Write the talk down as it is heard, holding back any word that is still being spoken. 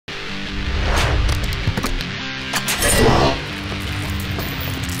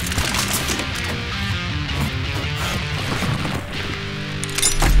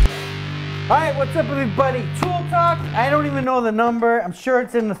what's up everybody? Tool Talk, I don't even know the number. I'm sure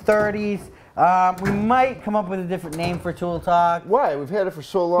it's in the 30s. We might come up with a different name for Tool Talk. Why? We've had it for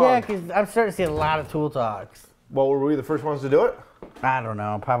so long. Yeah, because I'm starting to see a lot of Tool Talks. Well, were we the first ones to do it? I don't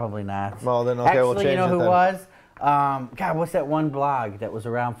know, probably not. Well, then, okay, actually, we'll change you know who it then. was? God, what's that one blog that was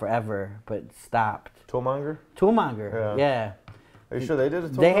around forever but stopped? Toolmonger? Toolmonger, yeah. Are you sure they did a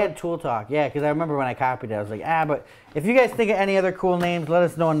Tool They Talk? had Tool Talk, yeah, because I remember when I copied it, I was like, but if you guys think of any other cool names, let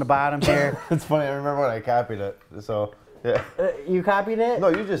us know in the bottom here. It's funny, I remember when I copied it, so, yeah. You copied it? No,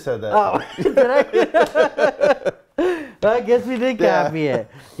 you just said that. Oh, did I? Well, I guess we did copy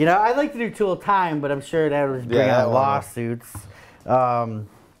it. You know, I'd like to do Tool Time, but I'm sure that would bring out lawsuits.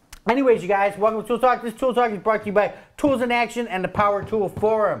 Anyways, you guys, welcome to Tool Talk. This Tool Talk is brought to you by Tools in Action and the Power Tool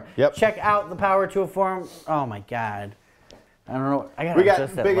Forum. Yep. Check out the Power Tool Forum. Oh, my God. I don't know. We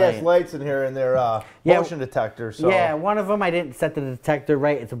got big ass lights in here in their motion detector. So. Yeah, one of them I didn't set the detector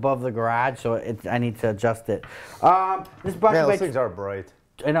right. It's above the garage, so I need to adjust it. This brought those things are bright.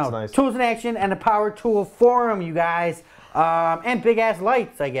 I know. Nice. Tools in Action and the Power Tool Forum, you guys. And big ass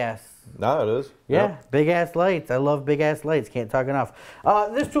lights, I guess. No, it is. Yeah, yep. Big ass lights. I love big ass lights. Can't talk enough.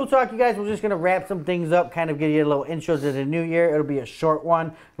 This Tool Talk, you guys, we're just going to wrap some things up, kind of give you a little intro to the new year. It'll be a short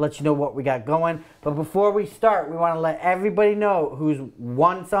one, let you know what we got going. But before we start, we want to let everybody know who's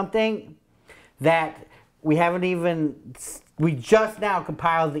won something that we just now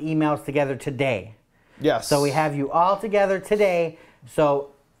compiled the emails together today. Yes. So we have you all together today.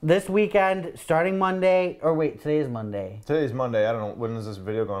 So this weekend, starting Monday, or wait, today is Monday. Today's Monday. I don't know. When is this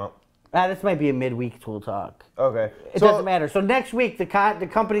video going up? This might be a midweek Tool Talk. Okay. It doesn't matter. So next week, the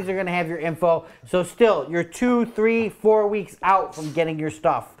companies are going to have your info. So still, you're 2, 3, 4 weeks out from getting your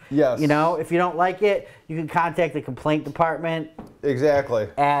stuff. Yes. You know, if you don't like it, you can contact the complaint department. Exactly.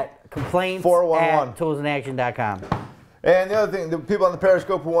 At complaints@toolsinaction.com. And the other thing, the people on the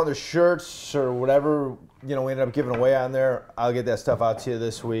Periscope who won their shirts or whatever, you know, we ended up giving away on there, I'll get that stuff out to you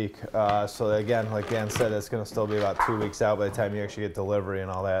this week. So again, like Dan said, it's going to still be about 2 weeks out by the time you actually get delivery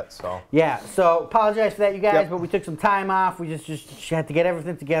and all that. So yeah, so apologize for that, you guys, but we took some time off. We just had to get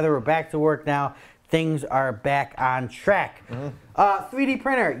everything together. We're back to work now. Things are back on track. 3D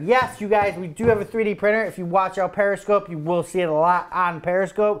printer. Yes, you guys, we do have a 3D printer. If you watch our Periscope, you will see it a lot on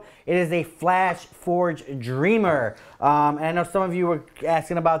Periscope. It is a Flash Forge Dreamer. And I know some of you were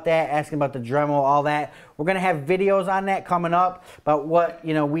asking about that, asking about the Dremel, all that. We're going to have videos on that coming up about what,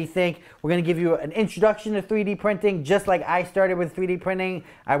 you know, we think. We're going to give you an introduction to 3D printing, just like I started with 3D printing.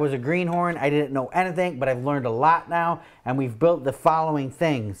 I was a greenhorn. I didn't know anything, but I've learned a lot now, and we've built the following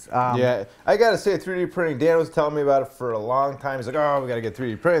things. Yeah, I got to say 3D printing, Dan was telling me about it for a long time. He's like, oh, we got to get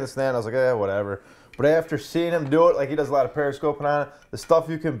 3D printing, this and that. And I was like, yeah, whatever. But after seeing him do it, like he does a lot of periscoping on it, the stuff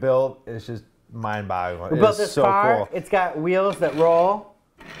you can build is just mind-boggling. We built this car. Cool. It's got wheels that roll.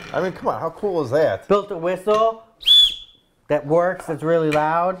 I mean, come on, how cool is that? Built a whistle that works. It's really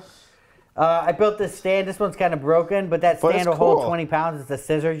loud. I built this stand. This one's kind of broken, but that stand will hold 20 pounds. It's a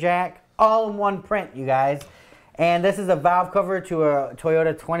scissor jack. All in one print, you guys. And this is a valve cover to a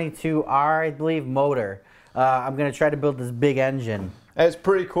Toyota 22R, I believe, motor. I'm going to try to build this big engine. And it's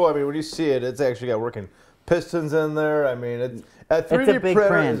pretty cool. I mean, when you see it, it's actually got working pistons in there. I mean, a 3D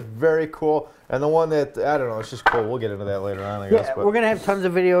printer is very cool. And the one that, I don't know, it's just cool. We'll get into that later on, I guess. Yeah, we're going to have tons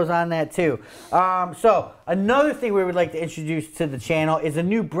of videos on that, too. So, another thing we would like to introduce to the channel is a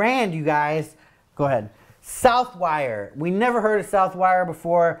new brand, you guys. Go ahead. Southwire. We never heard of Southwire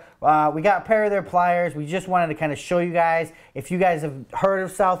before. We got a pair of their pliers. We just wanted to kind of show you guys. If you guys have heard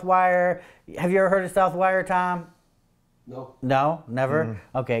of Southwire, have you ever heard of Southwire, Tom? No. No? Never?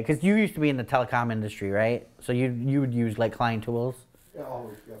 Okay, because you used to be in the telecom industry, right? So you would use like Klein tools? Yeah,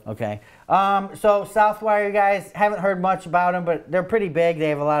 always, yeah. Okay. So Southwire, you guys, haven't heard much about them, but they're pretty big. They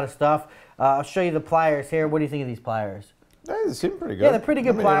have a lot of stuff. I'll show you the pliers here. What do you think of these pliers? They seem pretty good. Yeah, they're pretty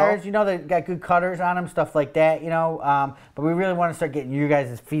good pliers. You know, they've got good cutters on them, stuff like that, you know. But we really want to start getting you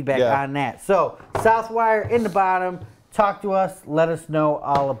guys' feedback on that. So, Southwire in the bottom. Talk to us. Let us know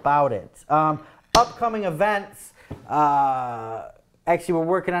all about it. Upcoming events. Actually, we're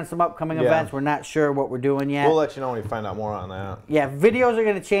working on some upcoming events. We're not sure what we're doing yet. We'll let you know when we find out more on that. Yeah, videos are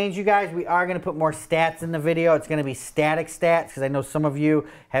going to change, you guys. We are going to put more stats in the video. It's going to be static stats because I know some of you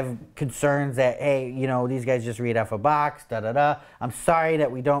have concerns that, hey, you know, these guys just read off a box, da-da-da. I'm sorry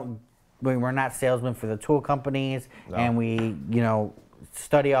that we're not salesmen for the tool companies, and we, you know,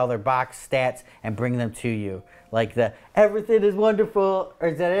 study all their box stats and bring them to you. Like the everything is wonderful, or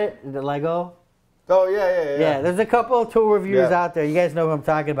is that it? The Lego? Oh, yeah. Yeah, there's a couple of tool reviews Yeah. out there. You guys know what I'm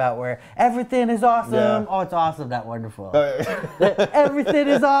talking about, where everything is awesome. Yeah. Oh, it's awesome, not wonderful. Oh, yeah. Everything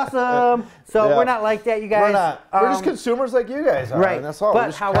is awesome. So Yeah. we're not like that, you guys. We're not. We're just consumers like you guys are. Right. And that's all. But We're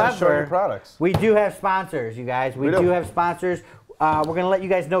just kinda showing you products. we do have sponsors, you guys. We do have sponsors. We're going to let you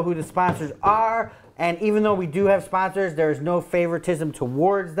guys know who the sponsors are. And even though we do have sponsors, there is no favoritism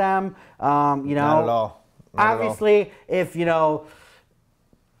towards them. You know, Not at all. Not obviously, if, you know,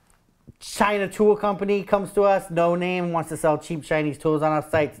 China Tool Company comes to us, no name, wants to sell cheap Chinese tools on our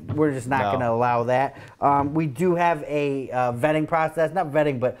site, we're just not going to allow that. We do have a vetting process, not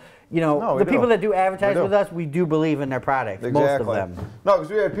vetting, but you know, the people that do advertise with us, we do believe in their products, most of them. No,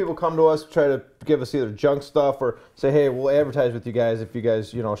 because we had people come to us, try to give us either junk stuff or say, hey, we'll advertise with you guys if you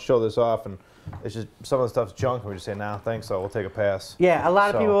guys, you know, show this off. And it's just some of the stuff's junk, and we just say, nah, thanks, so we'll take a pass. Yeah, a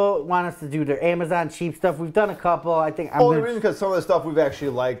lot of people want us to do their Amazon cheap stuff. We've done a couple. I think only reason because some of the stuff we've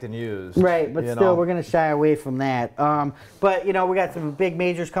actually liked and used. Right, but still, we're going to shy away from that. But, you know, we got some big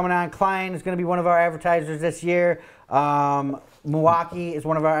majors coming on. Klein is going to be one of our advertisers this year. Milwaukee is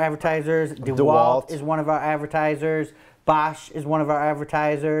one of our advertisers. DeWalt is one of our advertisers. Bosch is one of our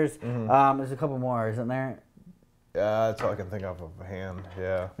advertisers. There's a couple more, isn't there? Yeah, that's all I can think of hand.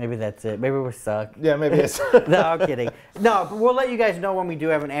 Yeah. Maybe that's it. Maybe we suck. Yeah, maybe it's. No, I'm kidding. No, but we'll let you guys know when we do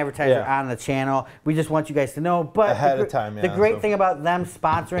have an advertiser on the channel. We just want you guys to know. But ahead of time, the great thing about them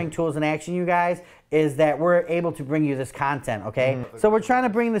sponsoring Tools in Action, you guys, is that we're able to bring you this content, okay? So we're trying to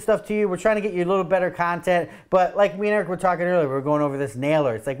bring this stuff to you. We're trying to get you a little better content. But like me and Eric were talking earlier, we were going over this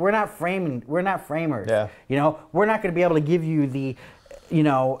nailer. It's like we're not framers. Yeah. You know, we're not going to be able to give you the, you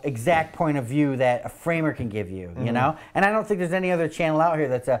know, exact point of view that a framer can give you, you know? And I don't think there's any other channel out here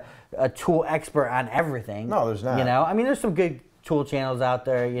that's a tool expert on everything. No, there's not. You know, I mean, there's some good tool channels out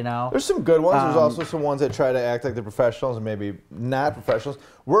there, you know. There's some good ones. There's also some ones that try to act like they're professionals and maybe not professionals.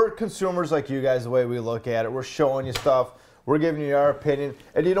 We're consumers like you guys, the way we look at it. We're showing you stuff. We're giving you our opinion.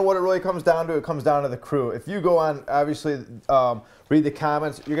 And you know what it really comes down to? It comes down to the crew. If you go on, obviously, read the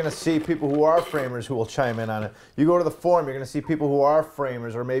comments, you're going to see people who are framers who will chime in on it. You go to the forum, you're going to see people who are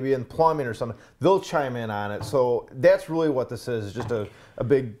framers or maybe in plumbing or something. They'll chime in on it. So that's really what this is just a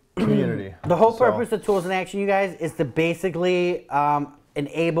big community. The whole purpose of Tools in Action, you guys, is to basically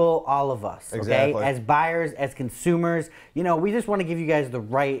enable all of us, okay? As buyers, as consumers. You know, we just want to give you guys the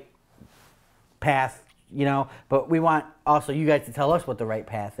right path, you know, but we want also you guys to tell us what the right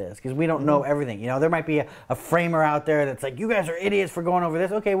path is, because we don't know everything. You know, there might be a framer out there that's like, you guys are idiots for going over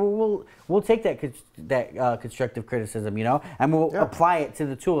this. Okay, well, we'll take that constructive criticism, you know, and we'll apply it to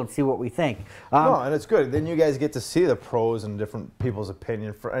the tool and see what we think. No, and it's good. Then you guys get to see the pros and different people's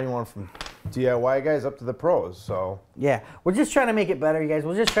opinion, for anyone from DIY guys up to the pros. So yeah, we're just trying to make it better, you guys.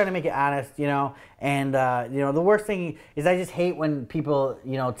 We're just trying to make it honest, you know. And you know, the worst thing is I just hate when people,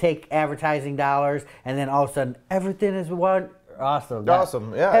 you know, take advertising dollars and then all of a sudden everything is awesome.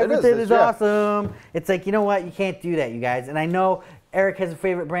 Awesome, yeah. Everything is awesome. It's like, you know what? You can't do that, you guys. And I know Eric has a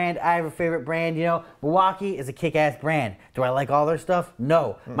favorite brand. I have a favorite brand. You know, Milwaukee is a kick-ass brand. Do I like all their stuff?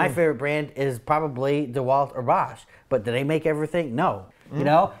 No. My favorite brand is probably DeWalt or Bosch. But do they make everything? No. You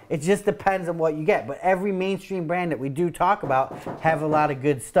know, it just depends on what you get. But every mainstream brand that we do talk about have a lot of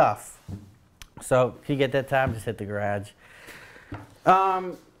good stuff. So if you get that time, just hit the garage.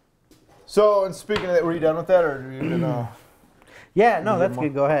 So, and speaking of that, were you done with that, or are you gonna? Yeah, no, that's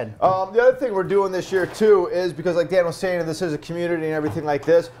good. Go ahead. The other thing we're doing this year too is, because like Dan was saying, this is a community and everything like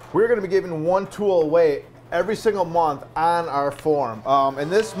this, we're going to be giving one tool away every single month on our forum.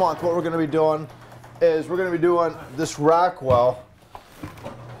 And this month, what we're going to be doing is we're going to be doing this Rockwell.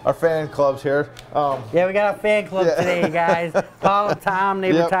 Our fan club's here. Yeah, we got a fan club today, guys. Paul, Tom,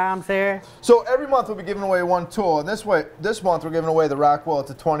 neighbor Tom's here. So every month we'll be giving away one tool, and this month we're giving away the Rockwell. It's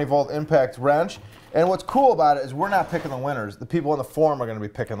a 20-volt impact wrench. And what's cool about it is we're not picking the winners. The people on the forum are going to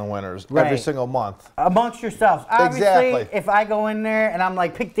be picking the winners every single month. Amongst yourselves. Obviously, if I go in there and I'm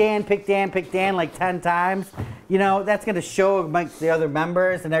like, pick Dan, pick Dan, pick Dan like 10 times, you know, that's going to show amongst the other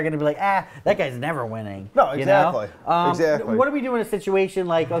members, and they're going to be like, that guy's never winning. No, exactly. You know? Exactly. What do we do in a situation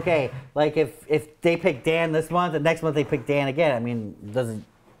like, okay, like if they pick Dan this month and next month they pick Dan again? I mean, doesn't...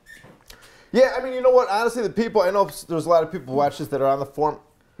 Yeah, I mean, you know what? Honestly, the people, I know there's a lot of people who watch this that are on the forum.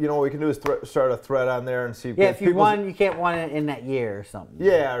 You know, what we can do is start a thread on there and see. Yeah, if you won, you can't win it in that year or something.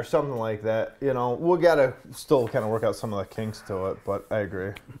 Yeah, or something like that. You know, we got to still kind of work out some of the kinks to it, but I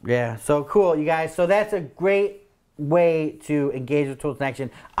agree. Yeah, so cool, you guys. So that's a great way to engage with Tools in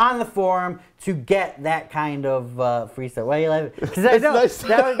Action on the forum to get that kind of free stuff. Why are you laughing? Because I know nice. It's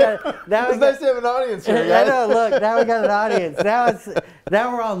nice to have an audience here, guys. I know. Look, now we got an audience.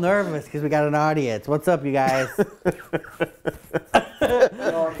 Now we're all nervous because we got an audience. What's up, you guys?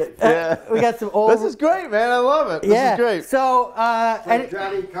 Yeah. We got some old. This is great, man. I love it. This is great. So,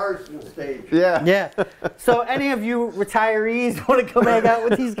 Johnny Carson stage. Yeah. yeah. So, any of you retirees want to come hang out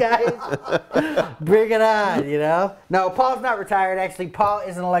with these guys? Bring it on, you know? No, Paul's not retired, actually. Paul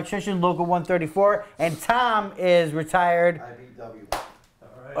is an electrician, local 134, and Tom is retired.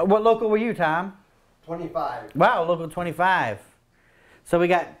 IBW. What local were you, Tom? 25. Wow, local 25. So, we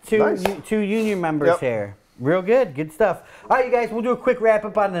got two union members here. Real good. Good stuff. All right, you guys, we'll do a quick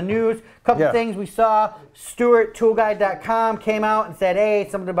wrap-up on the news. Couple things we saw. StewartToolGuide.com came out and said, hey,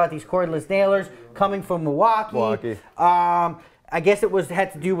 something about these cordless nailers coming from Milwaukee. I guess it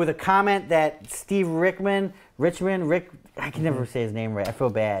had to do with a comment that Steve Richmond, I can never say his name right. I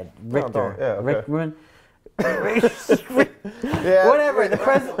feel bad. Rickman. Whatever.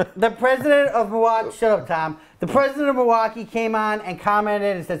 The president of Milwaukee, shut up, Tom. The president of Milwaukee came on and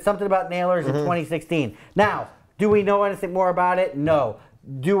commented and said something about nailers in 2016. Now, do we know anything more about it? No.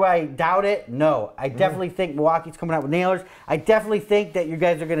 Do I doubt it? No. I definitely think Milwaukee's coming out with nailers. I definitely think that you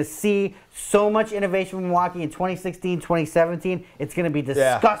guys are going to see so much innovation from Milwaukee in 2016, 2017. It's going to be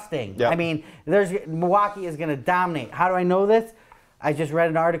disgusting. Yeah. I mean, Milwaukee is going to dominate. How do I know this? I just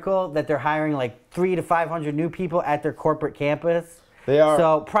read an article that they're hiring like 300 to 500 new people at their corporate campus. They are.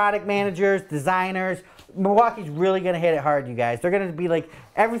 So product managers, designers. Milwaukee's really going to hit it hard, you guys. They're going to be like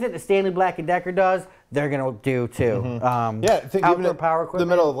everything that Stanley Black & Decker does, they're going to do too. I think outdoor power equipment.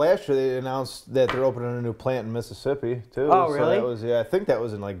 The middle of last year, they announced that they're opening a new plant in Mississippi too. Oh, really? So that was, I think that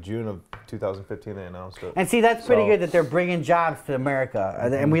was in like June of 2015 they announced it. And see, that's pretty good that they're bringing jobs to America.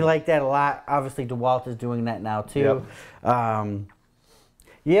 And we like that a lot. Obviously, DeWalt is doing that now too.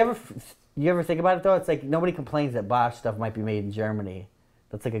 You ever think about it though? It's like nobody complains that Bosch stuff might be made in Germany.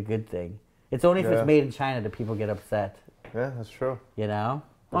 That's like a good thing. It's only if it's made in China that people get upset. Yeah, that's true. You know?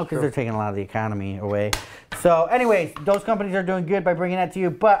 Well, because they're taking a lot of the economy away. So, anyways, those companies are doing good by bringing that to you.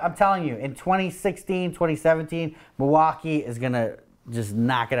 But I'm telling you, in 2016, 2017, Milwaukee is going to just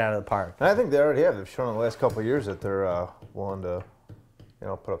knock it out of the park. And I think they already have. They've shown in the last couple of years that they're willing to,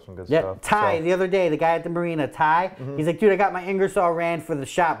 put up some good stuff. Ty, the other day, the guy at the marina, Ty, he's like, dude, I got my Ingersoll Rand for the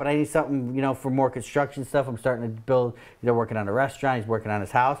shop, but I need something, for more construction stuff. I'm starting to build, working on a restaurant. He's working on his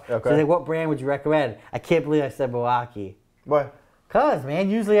house. Okay. So he's like, what brand would you recommend? I can't believe I said Milwaukee. Why? Because,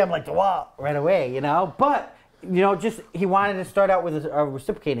 man, usually I'm like, DeWalt right away, But, just he wanted to start out with a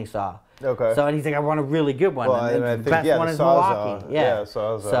reciprocating saw. Okay. So, and he's like, I want a really good one. Well, and the best one is Milwaukee.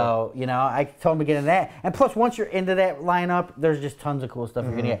 So, I told him to get in that. And plus, once you're into that lineup, there's just tons of cool stuff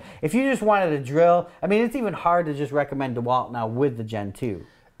you're going to get. If you just wanted a drill, it's even hard to just recommend DeWalt now with the Gen 2.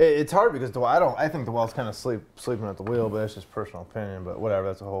 It's hard because I think DeWalt's kind of sleeping at the wheel, but that's just personal opinion. But whatever,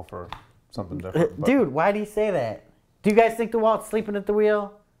 that's a whole for something different. Dude, why do you say that? Do you guys think DeWalt's sleeping at the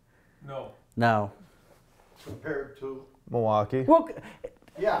wheel? No. No. Compared to Milwaukee? Well,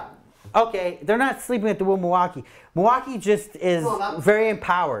 yeah. Okay, they're not sleeping at the wheel, Milwaukee. Milwaukee just is very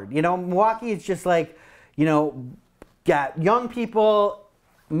empowered. Milwaukee is just like, got young people,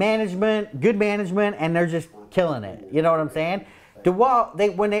 good management, and they're just killing it. You know what I'm saying?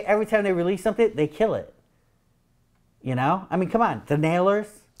 DeWalt, every time they release something, they kill it. Come on, the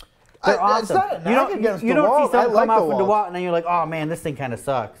nailers. They're awesome. It's not a knock against you don't DeWalt. see something come out from DeWalt and then you're like, oh man, this thing kind of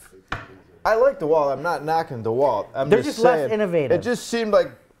sucks. I like DeWalt. I'm not knocking DeWalt. They're just saying, less innovative. It just seemed like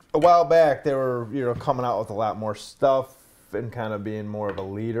a while back they were, coming out with a lot more stuff and kind of being more of a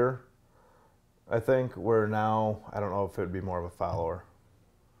leader. I think where now I don't know if it would be more of a follower.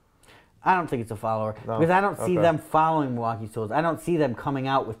 I don't think it's a follower because I don't see them following Milwaukee's tools. I don't see them coming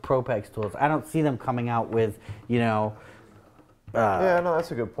out with ProPEX tools. I don't see them coming out with, yeah, no,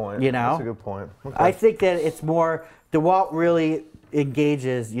 that's a good point. That's a good point. Okay. I think that it's more, DeWalt really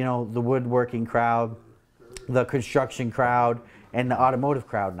engages, the woodworking crowd, the construction crowd, and the automotive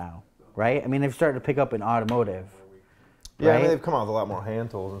crowd now, right? They've started to pick up in automotive. Yeah, right? they've come out with a lot more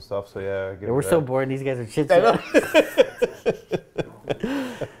hand tools and stuff, so yeah. We're so bored, these guys are shit. Hey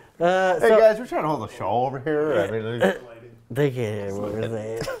guys, we're trying to hold a show over here. They can't hear what we're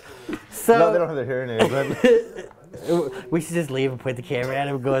saying. No, they don't have their hearing aids. We should just leave and point the camera at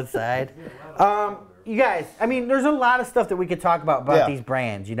him and go inside. You guys, there's a lot of stuff that we could talk about these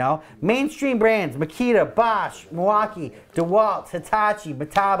brands, Mainstream brands, Makita, Bosch, Milwaukee, DeWalt, Hitachi,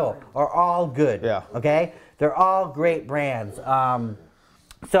 Metabo are all good. Yeah. Okay? They're all great brands.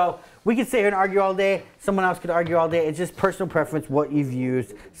 So we could sit here and argue all day. Someone else could argue all day. It's just personal preference, what you've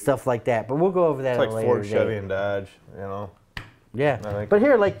used, stuff like that. But we'll go over that it's at a like later Ford, Chevy, and Dodge, Yeah. But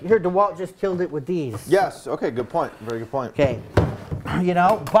here, DeWalt just killed it with these. Yes. Okay, good point. Very good point. Okay. You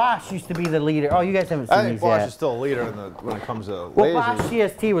know, Bosch used to be the leader. Oh, you guys haven't seen I think these Bosch yet. is still a leader when it comes to Well, lasers. Bosch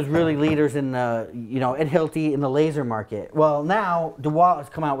CST was really leaders in the, you know, at Hilti in the laser market. Well, now DeWalt has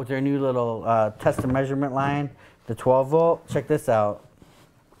come out with their new little test and measurement line, the 12 volt. Check this out.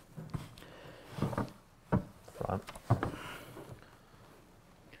 Front.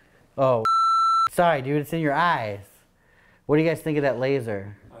 Oh, sorry, dude, it's in your eyes. What do you guys think of that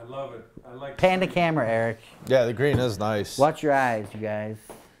laser? I love it. I like Pan the camera, Eric. Yeah, the green is nice. Watch your eyes, you guys.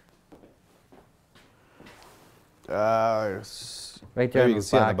 Right there maybe in you can those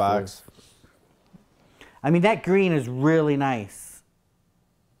see on the boxes. box. I mean, that green is really nice.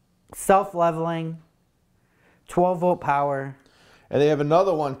 Self-leveling, 12 volt power. And they have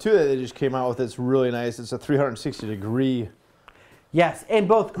another one too that they just came out with. It's really nice. It's a 360 degree. Yes, and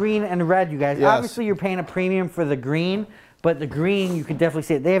both green and red, you guys. Yes. Obviously, you're paying a premium for the green, but the green, you can definitely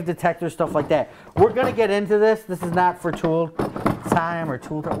see it. They have detectors, stuff like that. We're going to get into this. This is not for tool time or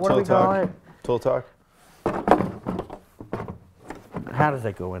tool talk. What do we call it? Tool talk. How does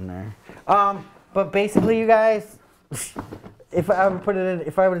that go in there? But basically, you guys, if I would put it in,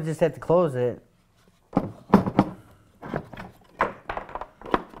 if I would have just had to close it.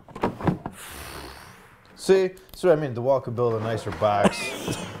 See, that's what I mean. DeWalt could build a nicer box.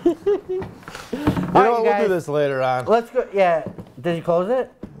 All right, We'll do this later on. Let's go. Yeah. Did you close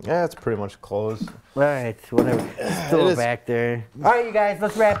it? Yeah, it's pretty much closed. All right, whatever. Still It is- back there. All right, you guys,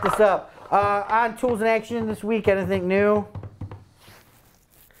 let's wrap this up. On Tools in Action this week, anything new?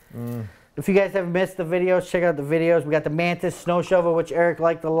 If you guys have missed the videos, check out the videos. We got the Mantis Snow Shovel, which Eric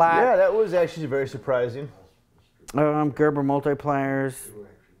liked a lot. Yeah, that was actually very surprising. Gerber multipliers.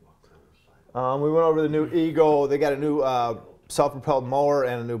 We went over the new Ego. They got a new self-propelled mower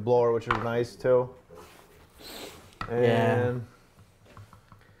and a new blower, which is nice too. And Yeah.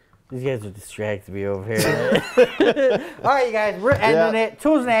 These guys are distracting me over here. All right, you guys, we're ending it.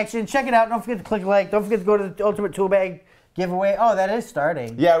 Tools in Action. Check it out. Don't forget to click like. Don't forget to go to the Ultimate Tool Bag giveaway. Oh, that is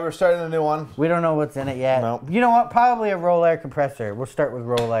starting. yeah, we're starting a new one. We don't know what's in it yet. No. You know what? Probably a roll air compressor. We'll start with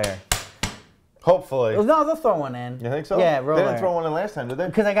roll air. Hopefully. No, they'll throw one in. You think so? Yeah, roll They air. didn't throw one in last time, did they?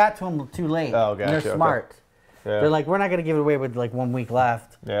 Because I got to them too late. Oh, And gotcha, they're okay. smart. Yeah. They're like, we're not going to give it away with like 1 week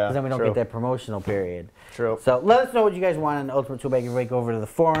left. Yeah, Because then we don't true. get that promotional period. True. So let us know what you guys want in the Ultimate Tool Bag giveaway. Go over to the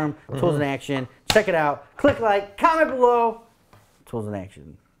forum, Tools in Action. Check it out. Click like, comment below. Tools in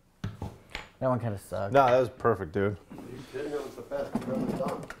Action. That one kind of sucked. No, that was perfect, dude. You did. It was the best you've ever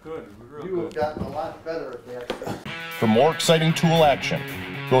done. Good, real You have good. gotten a lot better at that. For more exciting tool action,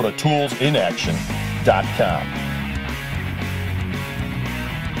 go to toolsinaction.com.